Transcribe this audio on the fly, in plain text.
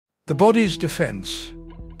The Body's Defense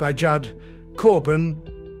by Judd, Corbin,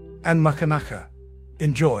 and Makanaka.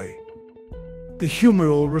 Enjoy. The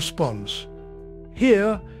humoral response.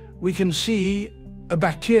 Here we can see a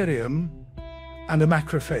bacterium and a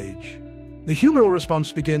macrophage. The humoral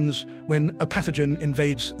response begins when a pathogen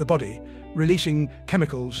invades the body, releasing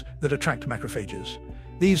chemicals that attract macrophages.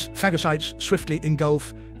 These phagocytes swiftly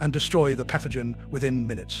engulf and destroy the pathogen within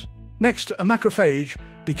minutes. Next, a macrophage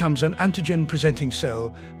becomes an antigen-presenting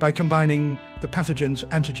cell by combining the pathogen's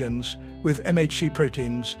antigens with MHC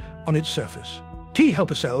proteins on its surface. T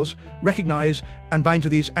helper cells recognize and bind to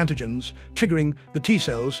these antigens, triggering the T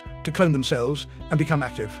cells to clone themselves and become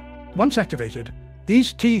active. Once activated,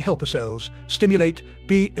 these T helper cells stimulate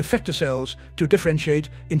B effector cells to differentiate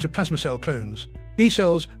into plasma cell clones. B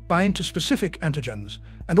cells bind to specific antigens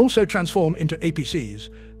and also transform into APCs,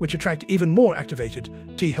 which attract even more activated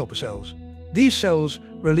T helper cells. These cells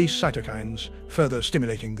release cytokines, further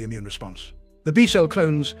stimulating the immune response. The B cell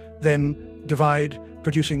clones then divide,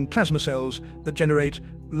 producing plasma cells that generate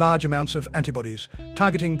large amounts of antibodies,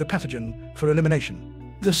 targeting the pathogen for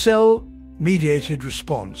elimination. The cell-mediated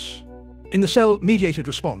response. In the cell-mediated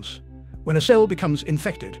response, when a cell becomes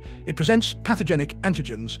infected, it presents pathogenic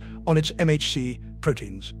antigens on its MHC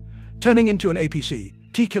proteins. Turning into an APC,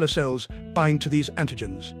 T killer cells bind to these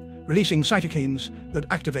antigens, releasing cytokines that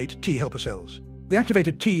activate T helper cells. The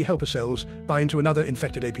activated T helper cells bind to another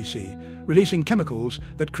infected APC, releasing chemicals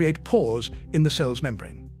that create pores in the cell's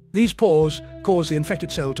membrane. These pores cause the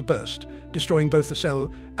infected cell to burst, destroying both the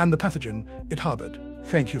cell and the pathogen it harbored.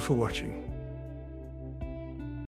 Thank you for watching.